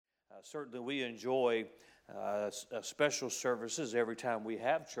Certainly we enjoy special services every time we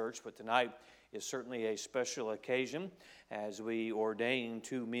have church, but tonight is certainly a special occasion as we ordain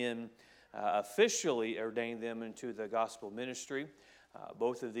two men, officially ordain them into the gospel ministry.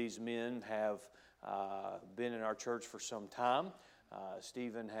 Both of these men have been in our church for some time.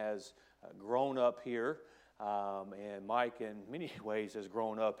 Stephen has grown up here, and Mike in many ways has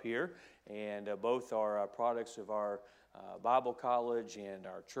grown up here, and both are products of our Bible college and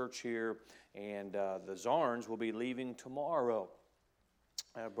our church here, and the Zarns will be leaving tomorrow.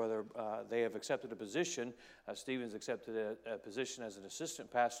 They have accepted a position. Stephen's accepted a position as an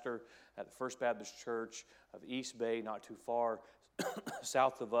assistant pastor at the First Baptist Church of East Bay, not too far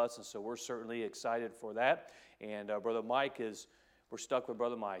south of us, and so we're certainly excited for that. And Brother Mike we're stuck with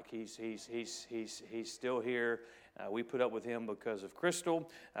Brother Mike. He's still here. We put up with him because of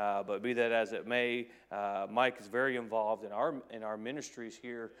Crystal, but be that as it may, Mike is very involved in our ministries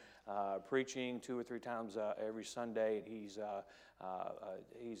here, preaching 2 or 3 times every Sunday, and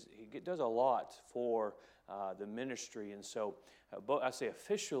he does a lot for the ministry. And so I say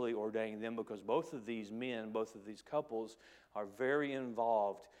officially ordain them because both of these men, both of these couples, are very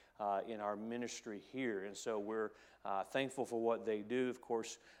involved in our ministry here. And so we're thankful for what they do. Of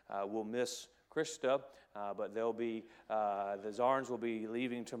course, we'll miss Krista, but the Zarns will be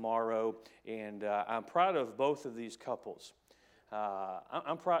leaving tomorrow, and I'm proud of both of these couples.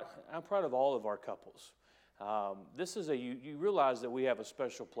 I'm proud of all of our couples. You realize that we have a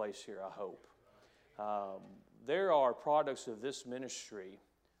special place here, I hope. There are products of this ministry.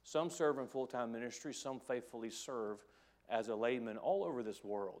 Some serve in full-time ministry, some faithfully serve as a layman all over this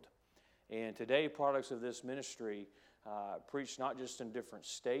world. And today, products of this ministry preach not just in different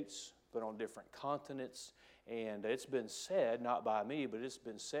states, but on different continents. And it's been said, not by me, but it's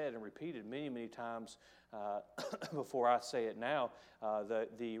been said and repeated many, many times before I say it now,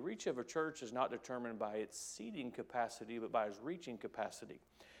 that the reach of a church is not determined by its seating capacity, but by its reaching capacity.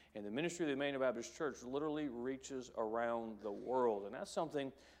 And the ministry of the Emmanuel Baptist Church literally reaches around the world. And that's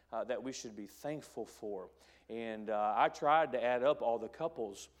something that we should be thankful for. And I tried to add up all the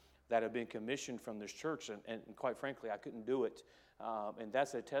couples that have been commissioned from this church, and quite frankly, I couldn't do it. And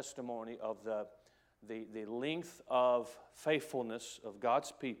that's a testimony of the length of faithfulness of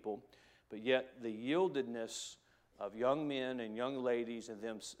God's people, but yet the yieldedness of young men and young ladies and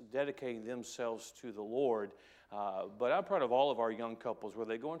them dedicating themselves to the Lord. But I'm proud of all of our young couples, whether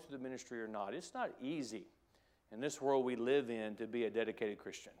they go into the ministry or not. It's not easy in this world we live in to be a dedicated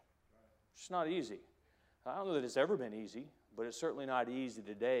Christian. It's not easy. I don't know that it's ever been easy, but it's certainly not easy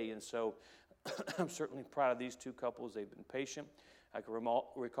today. And so I'm certainly proud of these two couples. They've been patient. I can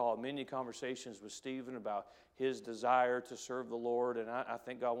recall many conversations with Stephen about his desire to serve the Lord, and I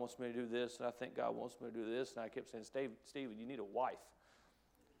think God wants me to do this, and I think God wants me to do this, and I kept saying, Stephen, you need a wife.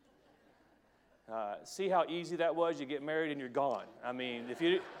 See how easy that was? You get married and you're gone. I mean, if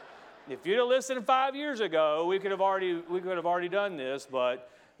you'd have listened 5 years ago, we could have already done this. But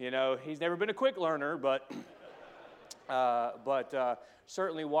he's never been a quick learner. But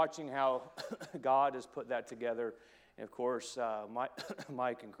certainly watching how God has put that together, and of course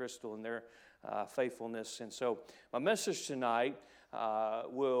Mike and Crystal and their faithfulness. And so my message tonight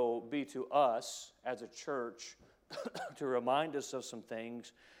will be to us as a church to remind us of some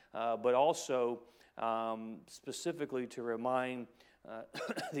things. But also specifically to remind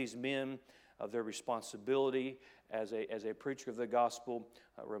these men of their responsibility as a preacher of the gospel,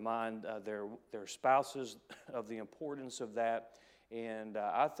 remind their spouses of the importance of that. And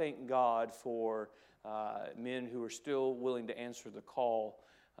I thank God for men who are still willing to answer the call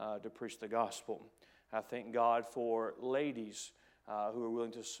to preach the gospel. I thank God for ladies who are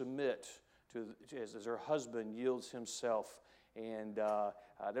willing to submit as their husband yields himself. And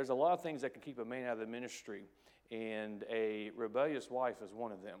there's a lot of things that can keep a man out of the ministry, and a rebellious wife is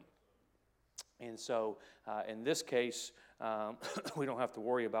one of them. And so in this case, we don't have to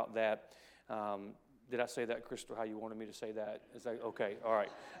worry about that. Did I say that, Crystal, how you wanted me to say that? Is that okay? All right.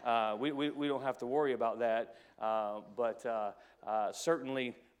 We don't have to worry about that, but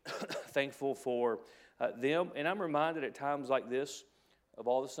certainly thankful for them. And I'm reminded at times like this of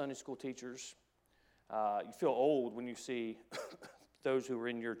all the Sunday school teachers. You feel old when you see those who are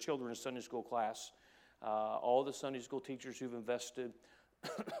in your children's Sunday school class, all the Sunday school teachers who've invested,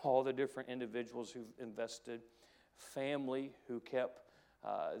 all the different individuals who've invested, family who kept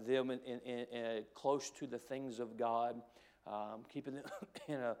them in close to the things of God, keeping them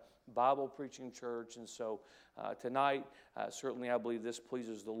in a Bible-preaching church. And so tonight, certainly I believe this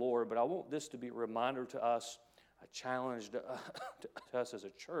pleases the Lord, but I want this to be a reminder to us, a challenge to us as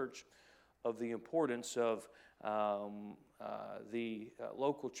a church, of the importance of the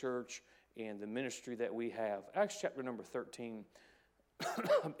local church and the ministry that we have. Acts chapter number 13,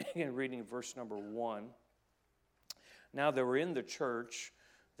 I'm begin reading verse number 1. Now there were in the church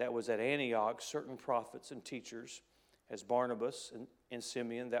that was at Antioch certain prophets and teachers, as Barnabas and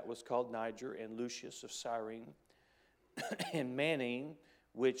Simeon, that was called Niger, and Lucius of Cyrene, and Manaen,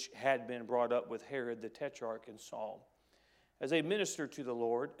 which had been brought up with Herod the Tetrarch, and Saul. As they ministered to the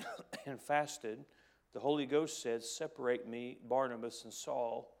Lord and fasted, the Holy Ghost said, Separate me, Barnabas and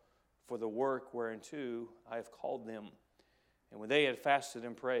Saul, for the work whereunto I have called them. And when they had fasted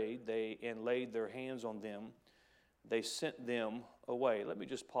and prayed, and laid their hands on them, they sent them away. Let me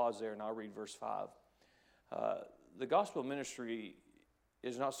just pause there and I'll read verse 5. The gospel ministry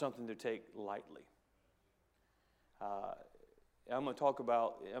is not something to take lightly. I'm going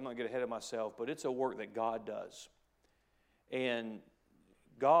to get ahead of myself, but it's a work that God does. And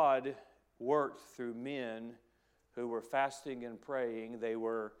God worked through men who were fasting and praying. They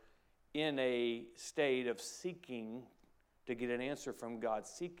were in a state of seeking to get an answer from God,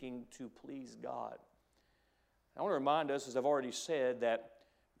 seeking to please God. I want to remind us, as I've already said, that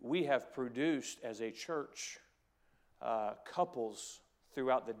we have produced as a church couples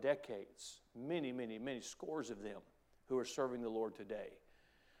throughout the decades, many scores of them who are serving the Lord today.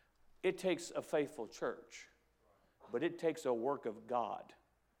 It takes a faithful church, but it takes a work of God.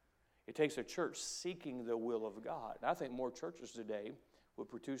 It takes a church seeking the will of God. And I think more churches today would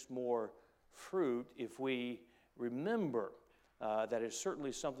produce more fruit if we remember that is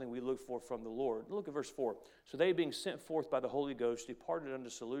certainly something we look for from the Lord. Look at verse 4. So they, being sent forth by the Holy Ghost, departed unto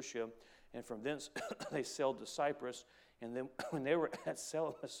Seleucia, and from thence they sailed to Cyprus. And then when they were at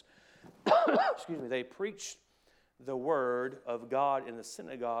Salamis, they preached the word of God in the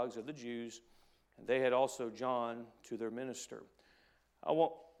synagogues of the Jews, and they had also John to their minister. I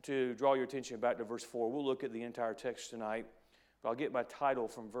want to draw your attention back to verse 4. We'll look at the entire text tonight, but I'll get my title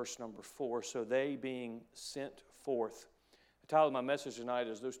from verse number 4. So they being sent forth. The title of my message tonight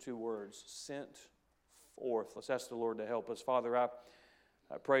is those two words, sent forth. Let's ask the Lord to help us. Father, I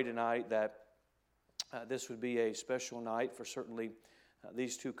pray tonight that this would be a special night for certainly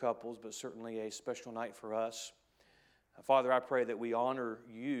these two couples, but certainly a special night for us. Father, I pray that we honor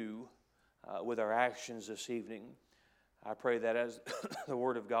you with our actions this evening. I pray that as the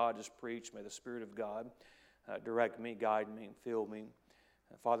Word of God is preached, may the Spirit of God direct me, guide me, and fill me.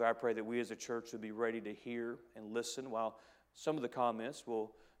 Father, I pray that we as a church would be ready to hear and listen, while some of the comments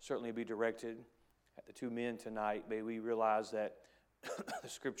will certainly be directed at the two men tonight. May we realize that the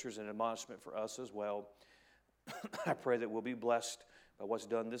Scripture is an admonishment for us as well. I pray that we'll be blessed by what's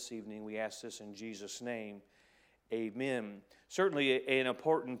done this evening. We ask this in Jesus' name. Amen. Certainly an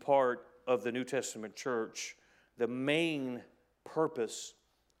important part of the New Testament church. The main purpose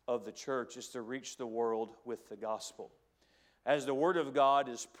of the church is to reach the world with the gospel. As the Word of God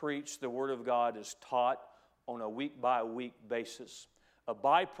is preached, the Word of God is taught on a week-by-week basis. A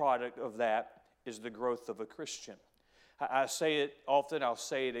byproduct of that is the growth of a Christian. I say it often, I'll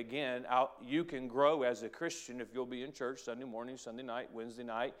say it again. You can grow as a Christian if you'll be in church Sunday morning, Sunday night, Wednesday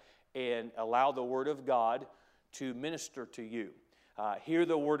night, and allow the Word of God to minister to you. Hear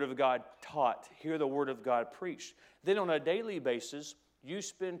the Word of God taught. Hear the Word of God preached. Then on a daily basis, you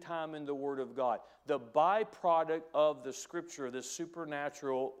spend time in the Word of God. The byproduct of the Scripture, this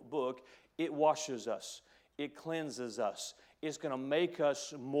supernatural book, it washes us. It cleanses us. It's going to make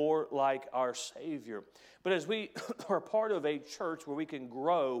us more like our Savior. But as we are part of a church where we can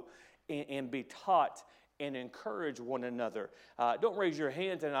grow and be taught and encourage one another. Don't raise your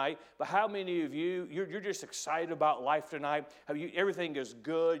hand tonight, but how many of you, you're just excited about life tonight? Everything is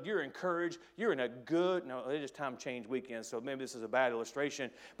good. You're encouraged. You're in a good, no, it is time change weekend, so maybe this is a bad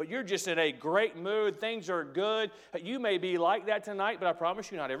illustration, but you're just in a great mood. Things are good. You may be like that tonight, but I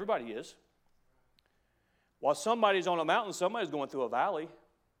promise you not everybody is. While somebody's on a mountain, somebody's going through a valley.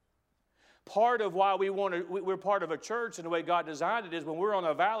 Part of why we're part of a church and the way God designed it is when we're on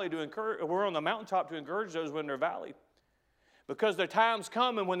a valley we're on the mountaintop to encourage those when they're valley. Because the time's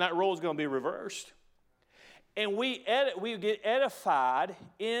coming when that role is going to be reversed. And we get edified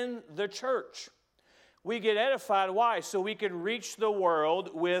in the church. We get edified, why? So we can reach the world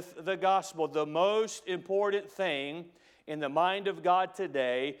with the gospel. The most important thing in the mind of God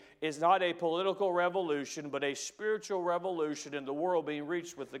today is not a political revolution, but a spiritual revolution in the world being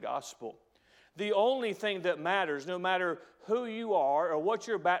reached with the gospel. The only thing that matters, no matter who you are or what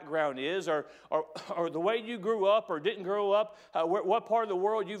your background is or the way you grew up or didn't grow up, what part of the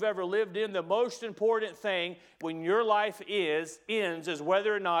world you've ever lived in, the most important thing when your life ends is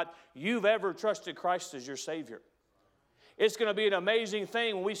whether or not you've ever trusted Christ as your Savior. It's going to be an amazing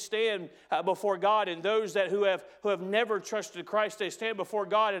thing when we stand before God, and those who have never trusted Christ, they stand before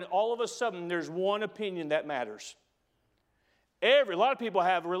God, and all of a sudden there's one opinion that matters. A lot of people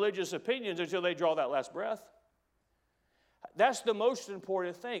have religious opinions until they draw that last breath. That's the most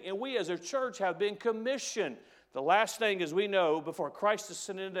important thing. And we as a church have been commissioned. The last thing, as we know, before Christ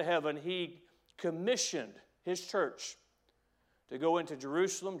ascended into heaven, He commissioned His church to go into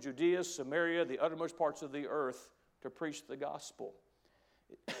Jerusalem, Judea, Samaria, the uttermost parts of the earth, to preach the gospel.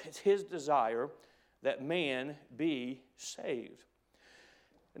 It's His desire that man be saved.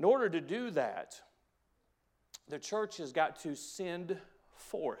 In order to do that, the church has got to send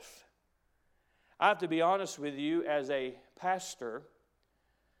forth. I have to be honest with you, as a pastor,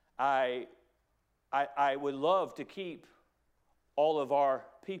 I would love to keep all of our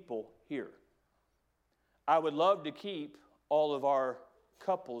people here. I would love to keep all of our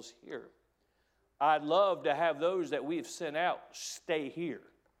couples here. I'd love to have those that we've sent out stay here.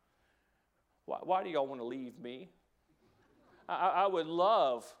 Why do y'all want to leave me? I would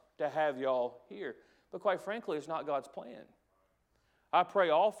love to have y'all here. But quite frankly, it's not God's plan. I pray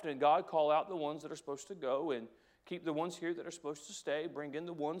often, God, call out the ones that are supposed to go and keep the ones here that are supposed to stay. Bring in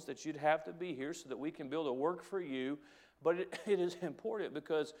the ones that you'd have to be here so that we can build a work for you. But it is important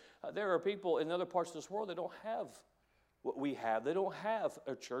because there are people in other parts of this world that don't have what we have. They don't have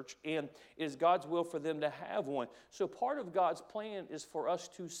a church, and it is God's will for them to have one. So part of God's plan is for us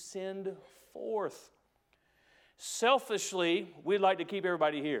to send forth. Selfishly, we'd like to keep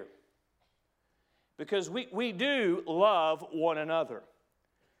everybody here because we do love one another.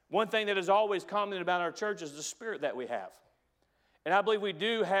 One thing that is always commented about our church is the spirit that we have. And I believe we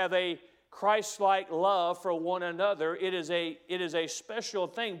do have a Christ-like love for one another. It is a special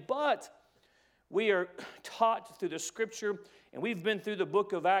thing, but we are taught through the Scripture, and we've been through the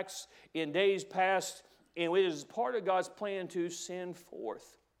book of Acts in days past, and it is part of God's plan to send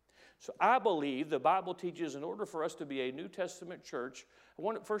forth. So I believe the Bible teaches in order for us to be a New Testament church,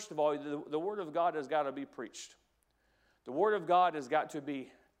 first of all, the Word of God has got to be preached. The Word of God has got to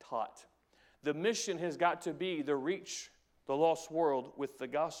be taught. The mission has got to be to reach the lost world with the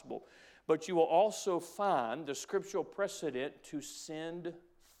gospel. But you will also find the scriptural precedent to send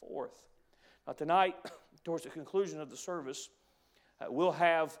forth. Now tonight, towards the conclusion of the service, we'll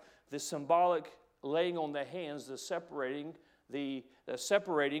have the symbolic laying on the hands, the separating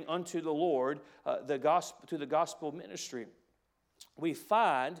unto the Lord, the gospel to the gospel ministry. We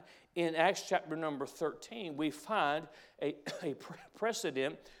find in Acts chapter number 13, we find a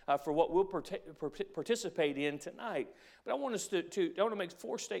precedent for what we'll participate in tonight. But I want to make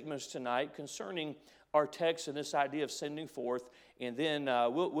 4 statements tonight concerning our text and this idea of sending forth, and then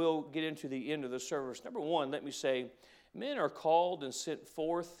we'll get into the end of the service. Number 1, let me say, men are called and sent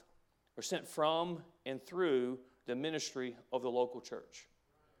forth, or sent from and through the ministry of the local church.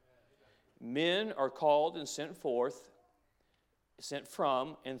 Men are called and sent forth, sent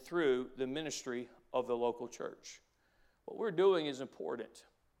from and through the ministry of the local church. What we're doing is important.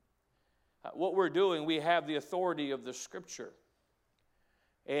 What we're doing, we have the authority of the Scripture.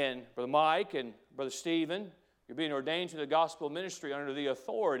 And Brother Mike and Brother Stephen, you're being ordained to the gospel ministry under the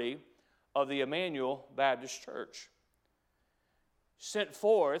authority of the Emmanuel Baptist Church. Sent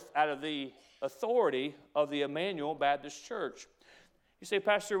forth out of the authority of the Emmanuel Baptist Church. You say,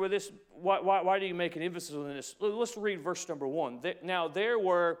 Pastor, with this, why do you make an emphasis on this? Let's read verse number 1. Now there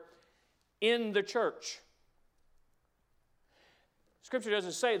were in the church. Scripture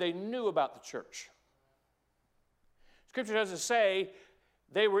doesn't say they knew about the church. Scripture doesn't say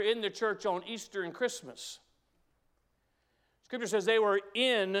they were in the church on Easter and Christmas. Scripture says they were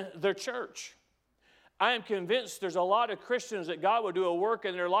in the church. I am convinced there's a lot of Christians that God would do a work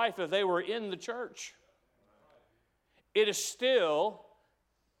in their life if they were in the church. It is still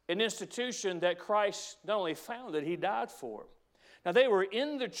an institution that Christ not only founded, He died for. Now, they were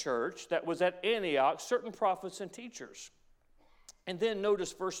in the church that was at Antioch, certain prophets and teachers. And then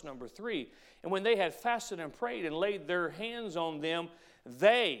notice verse number 3. And when they had fasted and prayed and laid their hands on them,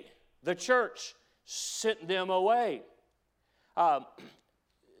 they, the church, sent them away.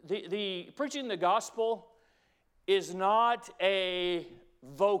 The preaching the gospel is not a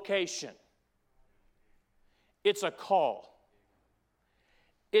vocation. It's a call.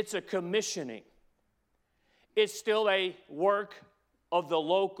 It's a commissioning. It's still a work of the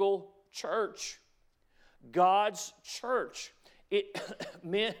local church. God's church.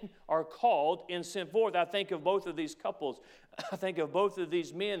 Men are called and sent forth. I think of both of these couples. I think of both of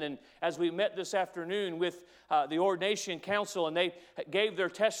these men. And as we met this afternoon with the Ordination Council, and they gave their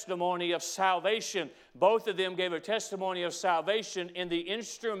testimony of salvation, both of them gave a testimony of salvation in the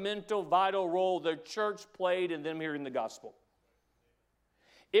instrumental, vital role the church played in them hearing the gospel.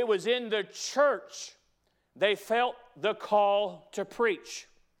 It was in the church they felt the call to preach.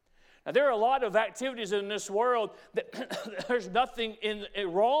 Now, there are a lot of activities in this world that there's nothing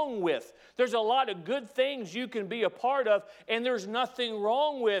wrong with. There's a lot of good things you can be a part of, and there's nothing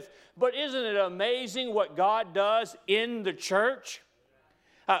wrong with. But isn't it amazing what God does in the church?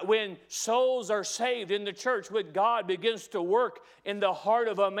 When souls are saved in the church, when God begins to work in the heart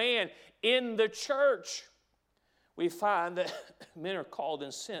of a man in the church, we find that men are called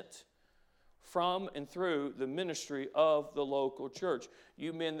and sent from and through the ministry of the local church.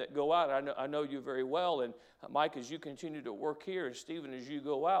 You men that go out, I know you very well, and Mike, as you continue to work here, and Stephen, as you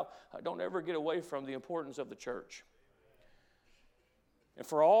go out, don't ever get away from the importance of the church. And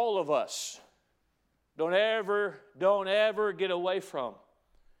for all of us, don't ever get away from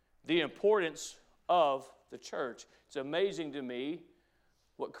the importance of the church. It's amazing to me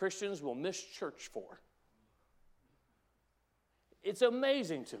what Christians will miss church for. It's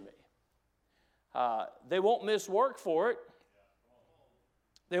amazing to me. They won't miss work for it.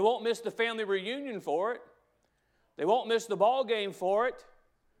 They won't miss the family reunion for it. They won't miss the ball game for it.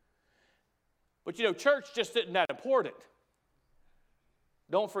 But church just isn't that important.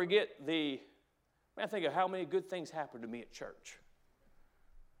 Don't forget I think of how many good things happened to me at church.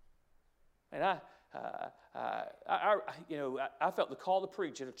 And I felt the call to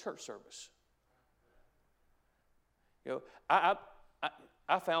preach at a church service.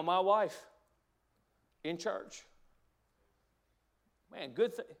 I found my wife in church. Man,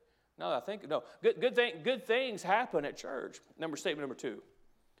 good things happen at church. Statement number 2.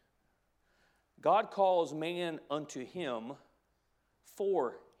 God calls man unto him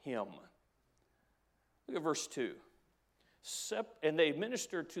for him. Look at verse 2. And they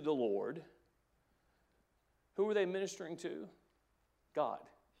ministered to the Lord. Who were they ministering to? God.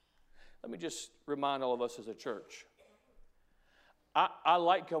 Let me just remind all of us as a church. I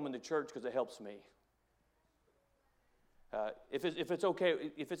like coming to church because it helps me. If it's okay,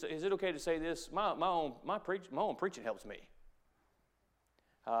 is it okay to say this? My own preaching helps me.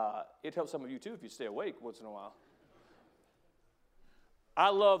 It helps some of you too if you stay awake once in a while. I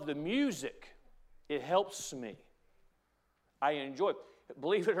love the music. It helps me. I enjoy it.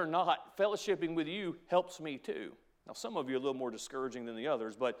 Believe it or not, fellowshipping with you helps me too. Now, some of you are a little more discouraging than the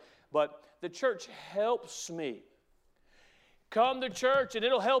others, but the church helps me. Come to church and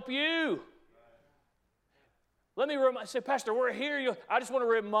it'll help you. Let me say, Pastor, we're here. I just want to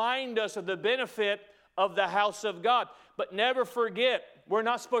remind us of the benefit of the house of God. But never forget, we're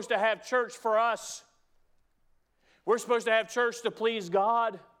not supposed to have church for us. We're supposed to have church to please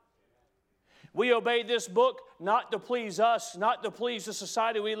God. We obey this book not to please us, not to please the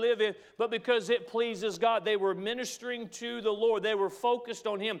society we live in, but because it pleases God. They were ministering to the Lord. They were focused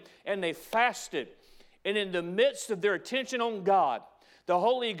on Him, and they fasted. And in the midst of their attention on God, the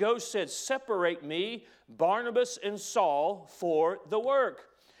Holy Ghost said, separate me, Barnabas and Saul, for the work.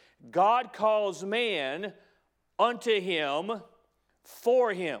 God calls man unto him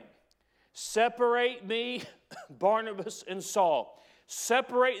for him. Separate me, Barnabas and Saul.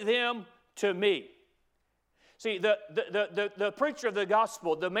 Separate them to me. See, the preacher of the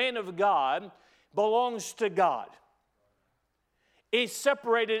gospel, the man of God, belongs to God. He's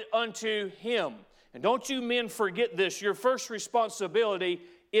separated unto him. And don't you men forget this. Your first responsibility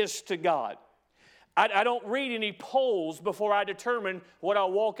is to God. I don't read any polls before I determine what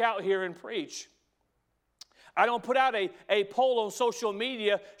I'll walk out here and preach. I don't put out a poll on social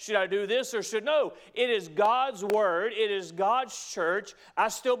media, should I do this or should no. It is God's word. It is God's church. I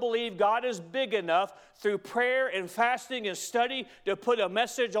still believe God is big enough through prayer and fasting and study to put a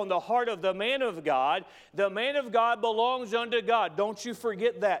message on the heart of the man of God. The man of God belongs unto God. Don't you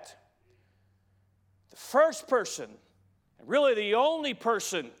forget that. The first person, and really the only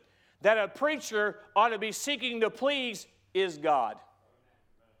person that a preacher ought to be seeking to please is God.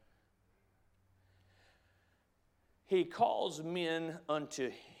 He calls men unto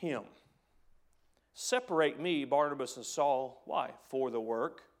him. Separate me, Barnabas and Saul. Why? For the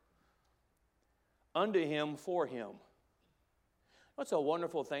work. Unto him, for him. What's a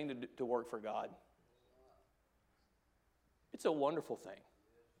wonderful thing to work for God? It's a wonderful thing.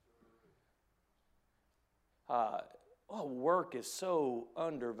 Work is so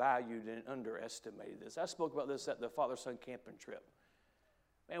undervalued and underestimated. I spoke about this at the Father-Son camping trip.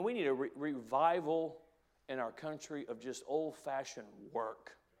 Man, we need a revival in our country of just old-fashioned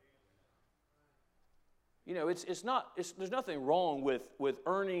work. You know, there's nothing wrong with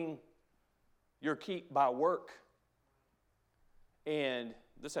earning your keep by work. And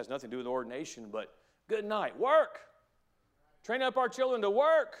this has nothing to do with ordination, but good night, work. Train up our children to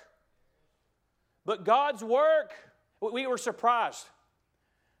work. But God's work, we were surprised.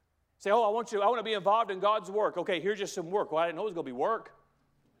 Say, I want to be involved in God's work. Okay, here's just some work. Well, I didn't know it was going to be work.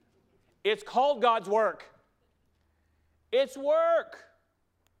 It's called God's work. It's work.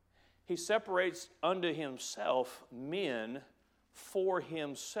 He separates unto himself men for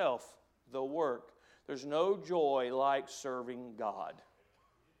himself, the work. There's no joy like serving God.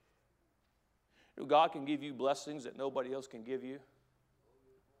 You know, God can give you blessings that nobody else can give you.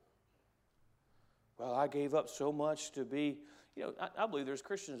 Well, I gave up so much to be, you know, I believe there's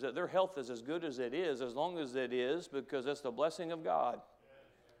Christians that their health is as good as it is, as long as it is, because that's the blessing of God.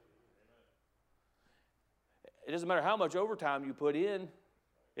 It doesn't matter how much overtime you put in.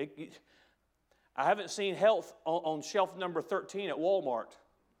 I haven't seen health on shelf number 13 at Walmart.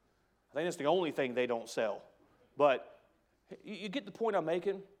 I think that's the only thing they don't sell. But you get the point I'm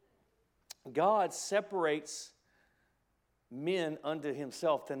making? God separates men unto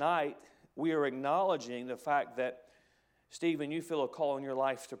himself. Tonight, we are acknowledging the fact that, Stephen, you feel a call in your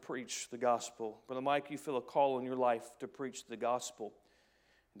life to preach the gospel. Brother Mike, you feel a call in your life to preach the gospel.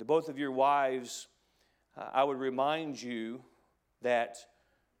 To both of your wives, I would remind you that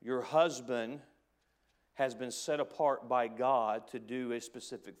your husband has been set apart by God to do a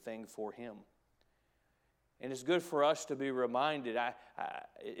specific thing for him. And it's good for us to be reminded.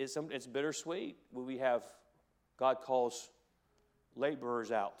 It's bittersweet when we have, God calls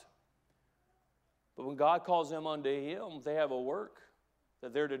laborers out. But when God calls them unto him, they have a work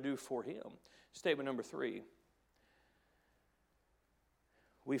that they're to do for him. Statement number 3.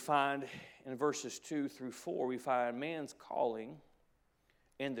 We find in verses 2 through 4, we find man's calling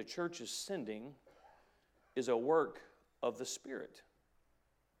and the church's sending is a work of the Spirit.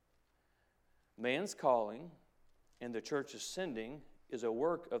 Man's calling and the church's sending is a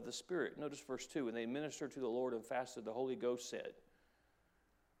work of the Spirit. Notice verse 2, and they ministered to the Lord and fasted, the Holy Ghost said.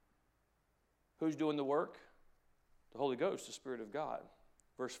 Who's doing the work? The Holy Ghost, the Spirit of God.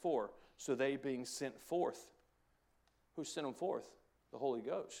 Verse 4, so they being sent forth. Who sent them forth? The Holy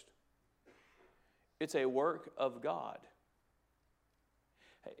Ghost. It's a work of God.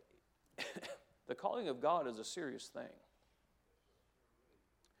 Hey, the calling of God is a serious thing.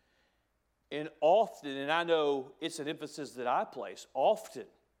 And often, and I know it's an emphasis that I place, often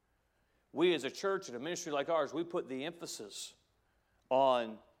we as a church and a ministry like ours, we put the emphasis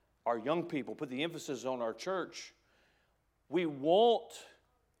on our young people, put the emphasis on our church. We want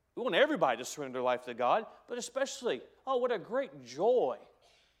everybody to surrender their life to God, but especially, what a great joy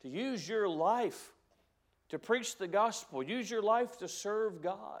to use your life to preach the gospel, use your life to serve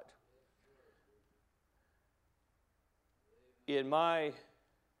God. In my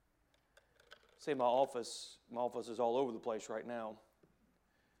office is all over the place right now,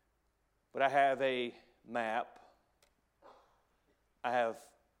 but I have a map. I have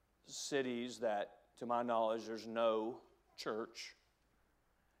cities that, to my knowledge, there's no church.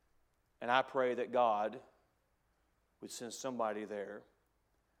 And I pray that God would send somebody there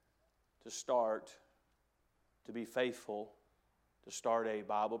to be faithful, to start a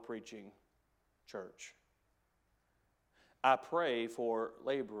Bible preaching church. I pray for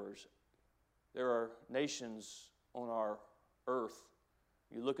laborers. There are nations on our earth,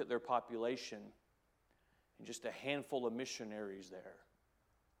 you look at their population, and just a handful of missionaries there.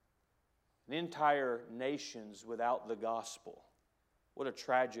 And entire nations without the gospel. What a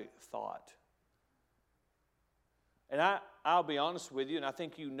tragic thought. And I'll be honest with you, and I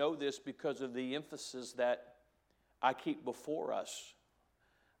think you know this because of the emphasis that I keep before us.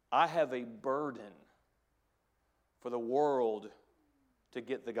 I have a burden for the world to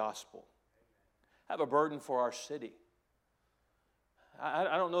get the gospel. I have a burden for our city. I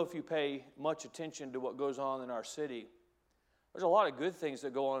don't know if you pay much attention to what goes on in our city. There's a lot of good things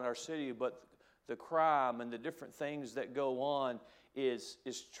that go on in our city, but the crime and the different things that go on is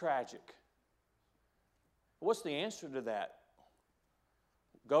tragic. What's the answer to that?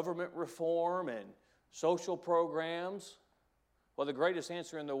 Government reform and social programs? Well, the greatest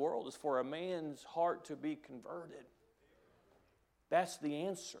answer in the world is for a man's heart to be converted. That's the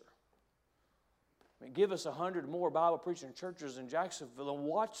answer. I mean, give us 100 more Bible preaching churches in Jacksonville and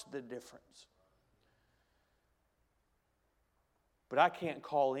watch the difference. But I can't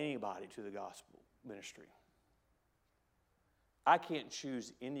call anybody to the gospel ministry. I can't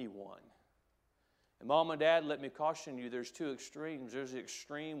choose anyone. And Mom and Dad, let me caution you, there's two extremes. There's the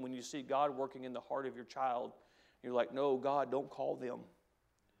extreme when you see God working in the heart of your child. You're like, no, God, don't call them.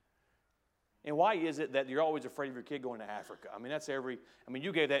 And why is it that you're always afraid of your kid going to Africa? I mean,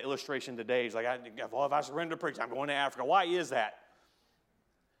 you gave that illustration today. It's like, if I surrender to preach, I'm going to Africa. Why is that?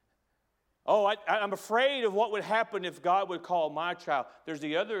 Oh, I'm afraid of what would happen if God would call my child. There's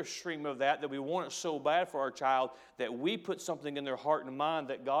the other extreme of that we want it so bad for our child that we put something in their heart and mind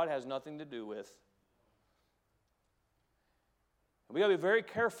that God has nothing to do with. We got to be very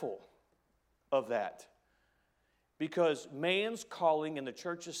careful of that. Because man's calling and the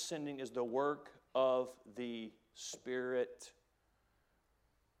church's sending is the work of the Spirit.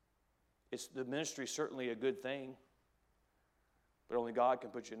 The ministry is certainly a good thing, but only God can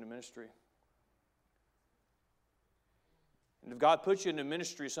put you in the ministry. And if God puts you in the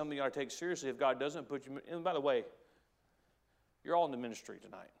ministry, it's something you ought to take seriously. If God doesn't put you in, and by the way, you're all in the ministry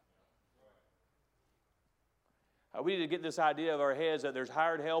tonight. We need to get this idea of our heads that there's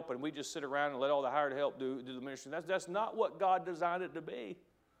hired help and we just sit around and let all the hired help do the ministry. That's not what God designed it to be.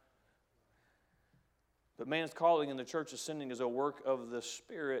 But man's calling and the church's sending is a work of the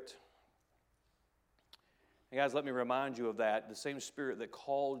Spirit. And guys, let me remind you of that. The same Spirit that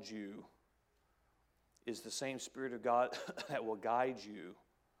called you is the same Spirit of God that will guide you.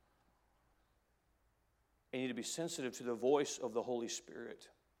 And you need to be sensitive to the voice of the Holy Spirit.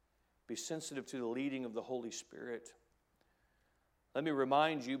 Be sensitive to the leading of the Holy Spirit. Let me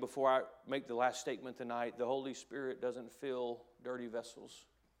remind you before I make the last statement tonight, the Holy Spirit doesn't fill dirty vessels,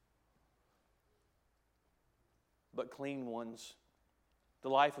 but clean ones. The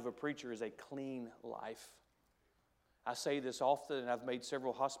life of a preacher is a clean life. I say this often, and I've made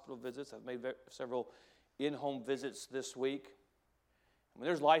several hospital visits. I've made several in-home visits this week. When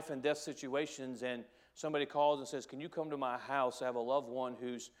there's life and death situations and somebody calls and says, can you come to my house? I have a loved one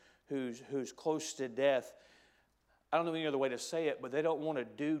who's close to death. I don't know any other way to say it, but they don't want a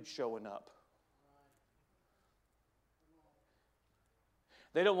dude showing up.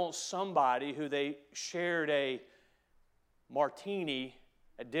 They don't want somebody who they shared a martini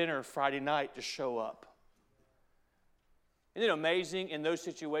at dinner Friday night to show up. Isn't it amazing in those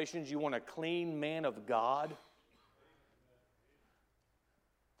situations you want a clean man of God?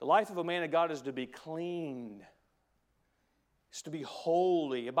 The life of a man of God is to be clean. It's to be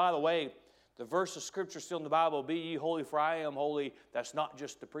holy. And by the way, the verse of Scripture still in the Bible, be ye holy for I am holy, that's not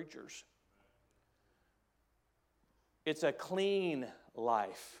just the preachers. It's a clean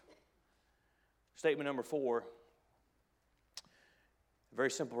life. Statement number 4, a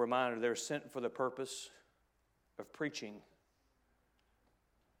very simple reminder, they're sent for the purpose of preaching,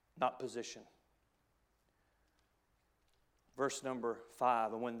 not position. Verse number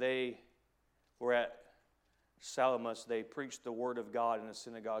 5, and when they were at Salamis, they preached the word of God in the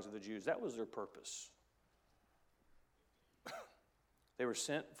synagogues of the Jews. That was their purpose. They were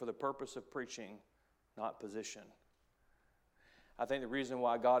sent for the purpose of preaching, not position. I think the reason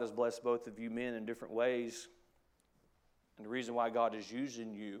why God has blessed both of you men in different ways, and the reason why God is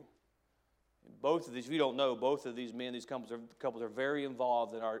using you, both of these, if you don't know, both of these men, these couples are very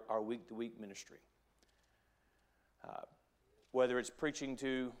involved in our week-to-week ministry. Whether it's preaching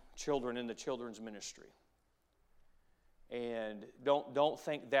to children in the children's ministry. And don't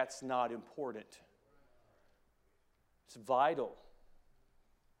think that's not important. It's vital.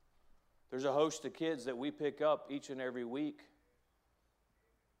 There's a host of kids that we pick up each and every week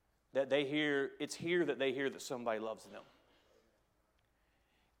that they hear, it's here that they hear that somebody loves them.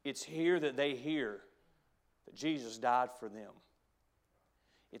 It's here that they hear that Jesus died for them.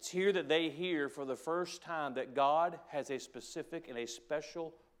 It's here that they hear for the first time that God has a specific and a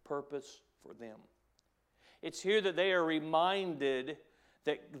special purpose for them. It's here that they are reminded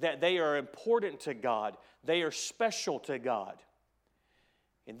that they are important to God. They are special to God.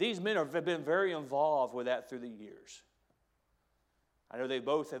 And these men have been very involved with that through the years. I know they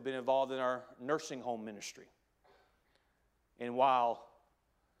both have been involved in our nursing home ministry. And while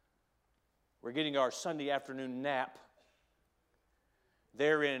we're getting our Sunday afternoon nap,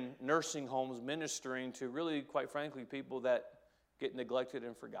 they're in nursing homes ministering to really, quite frankly, people that get neglected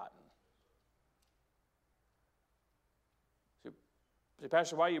and forgotten. So,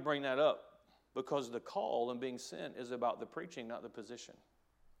 Pastor, why do you bring that up? Because the call and being sent is about the preaching, not the position.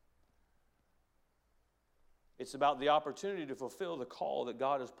 It's about the opportunity to fulfill the call that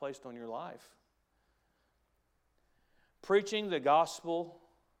God has placed on your life. Preaching the gospel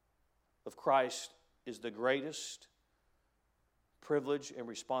of Christ is the greatest privilege and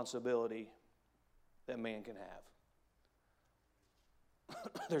responsibility that man can have.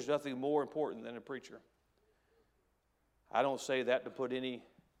 There's nothing more important than a preacher. I don't say that to put any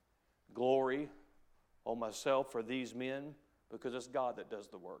glory on myself for these men because it's God that does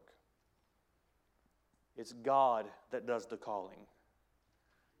the work. It's God that does the calling.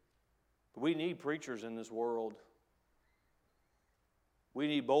 We need preachers in this world. We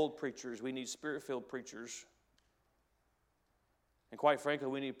need bold preachers. We need spirit-filled preachers. And quite frankly,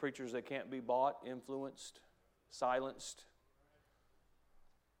 we need preachers that can't be bought, influenced, silenced.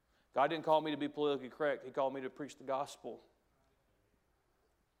 God didn't call me to be politically correct. He called me to preach the gospel.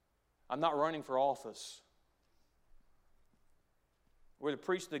 I'm not running for office. We're to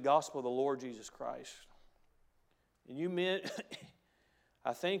preach the gospel of the Lord Jesus Christ. And you men,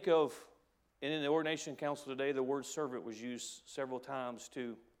 I think of, and in the ordination council today, the word servant was used several times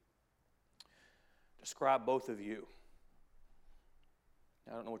to describe both of you.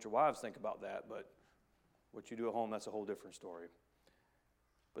 I don't know what your wives think about that, but what you do at home, that's a whole different story.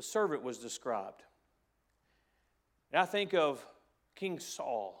 But servant was described. And I think of King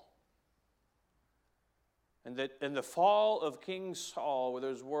Saul. And that in the fall of King Saul were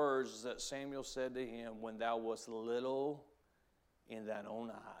those words that Samuel said to him, when thou wast little in thine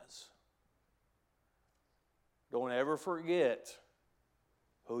own eyes. Don't ever forget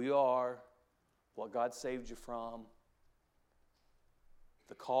who you are, what God saved you from.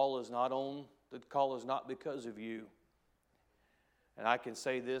 The call is not because of you. And I can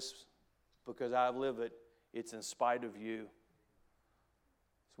say this because I live it, it's in spite of you.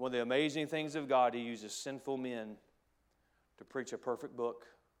 It's one of the amazing things of God. He uses sinful men to preach a perfect book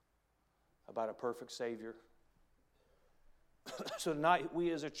about a perfect Savior. So tonight,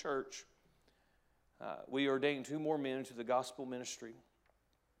 we as a church, we ordained 2 more men to the gospel ministry.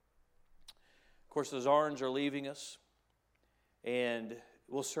 Of course, the Zarns are leaving us, and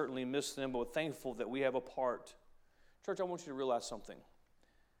we'll certainly miss them, but we're thankful that we have a part. Church, I want you to realize something.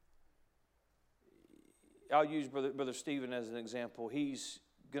 I'll use Brother Stephen as an example. He's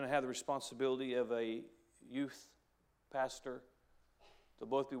going to have the responsibility of a youth pastor. They'll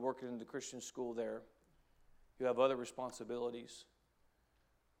both be working in the Christian school there. You have other responsibilities.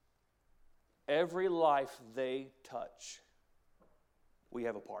 Every life they touch, we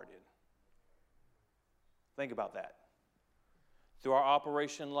have a part in. Think about that. Through our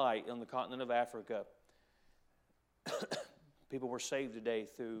Operation Light on the continent of Africa, people were saved today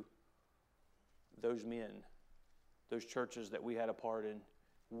through those men, those churches that we had a part in.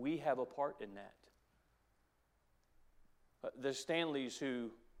 We have a part in that. The Stanleys who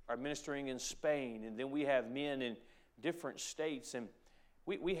are ministering in Spain, and then we have men in different states, and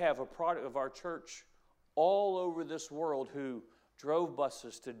we have a product of our church all over this world who drove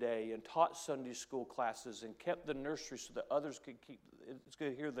buses today and taught Sunday school classes and kept the nursery so that others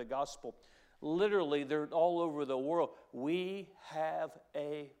could hear the gospel. Literally, they're all over the world. We have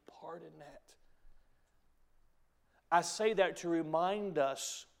a part in that. I say that to remind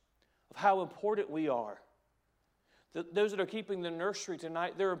us of how important we are. Those that are keeping the nursery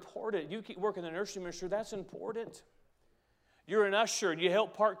tonight, they're important. You keep working the nursery ministry, that's important. You're an usher, you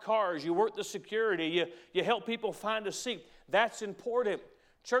help park cars, you work the security, you help people find a seat. That's important.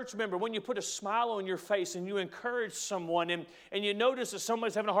 Church member, when you put a smile on your face and you encourage someone and you notice that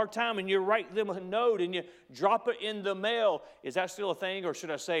somebody's having a hard time and you write them a note and you drop it in the mail, is that still a thing? Or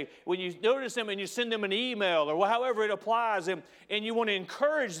should I say, when you notice them and you send them an email or however it applies and you want to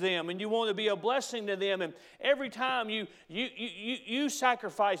encourage them and you want to be a blessing to them, and every time you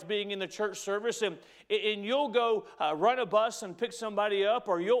sacrifice being in the church service and you'll go run a bus and pick somebody up,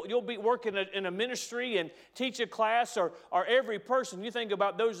 or you'll be working in a ministry and teach a class, or every person. You think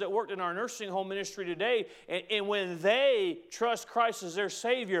about those that worked in our nursing home ministry today, and when they trust Christ as their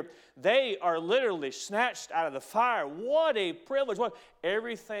Savior, they are literally snatched out of the fire. What a privilege.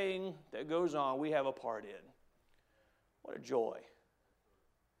 Everything that goes on, we have a part in. What a joy.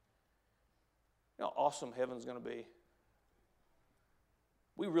 You know how awesome heaven's going to be?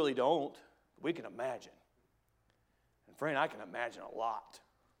 We really don't. We can imagine. And friend, I can imagine a lot.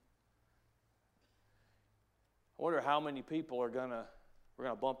 I wonder how many people we're going to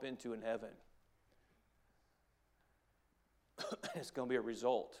bump into in heaven. It's going to be a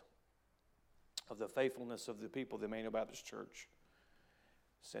result of the faithfulness of the people of the Emmanuel Baptist Church.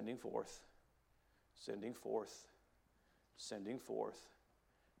 Sending forth, sending forth, sending forth,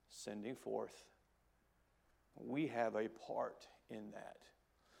 sending forth. We have a part in that.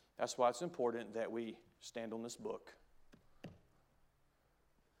 That's why it's important that we stand on this book.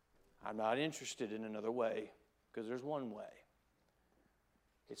 I'm not interested in another way, because there's one way.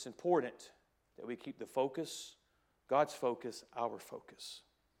 It's important that we keep the focus, God's focus, our focus.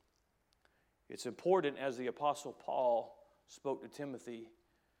 It's important, as the Apostle Paul spoke to Timothy,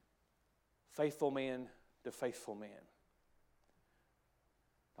 faithful man to faithful man.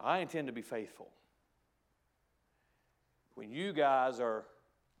 Now, I intend to be faithful. when you guys are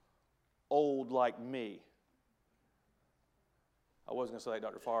old like me, I wasn't going to say like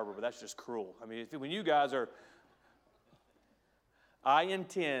Dr. Farber, but that's just cruel. I mean, when you guys are, I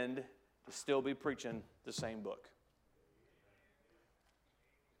intend to still be preaching the same book.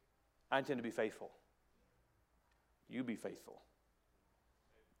 I intend to be faithful. You be faithful.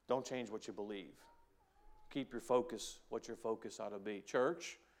 Don't change what you believe. Keep your focus what your focus ought to be.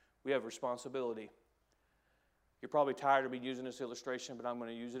 Church, we have responsibility. You're probably tired of me using this illustration, but I'm going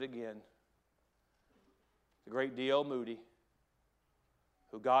to use it again. The great D.L. Moody,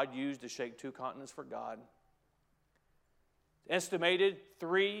 who God used to shake 2 continents for God. Estimated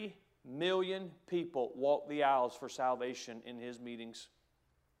 3 million people walk the aisles for salvation in his meetings.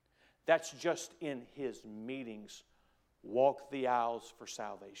 That's just in his meetings. Walk the aisles for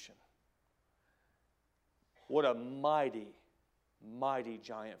salvation. What a mighty, mighty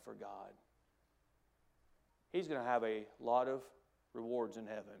giant for God. He's going to have a lot of rewards in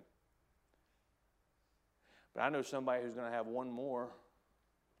heaven. But I know somebody who's going to have one more.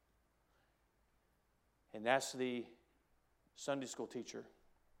 And that's the Sunday school teacher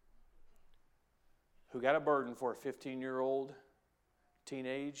who got a burden for a 15-year-old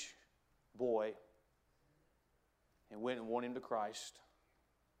teenage boy and went and won him to Christ.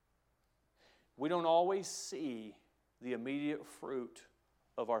 We don't always see the immediate fruit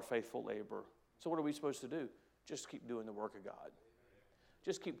of our faithful labor. So what are we supposed to do? Just keep doing the work of God.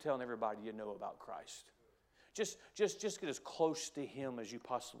 Just keep telling everybody you know about Christ. Just get as close to Him as you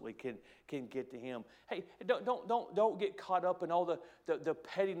possibly can get to Him. Hey, don't get caught up in all the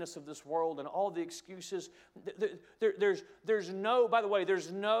pettiness of this world and all the excuses. There's no, by the way,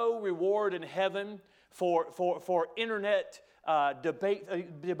 there's no reward in heaven for internet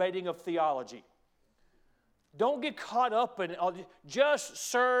debating of theology. Don't get caught up in all. Just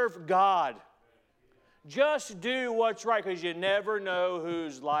serve God. Just do what's right, because you never know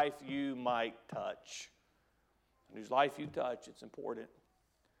whose life you might touch. And whose life you touch, it's important,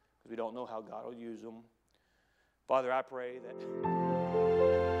 because we don't know how God will use them. Father, I pray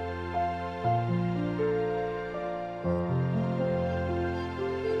that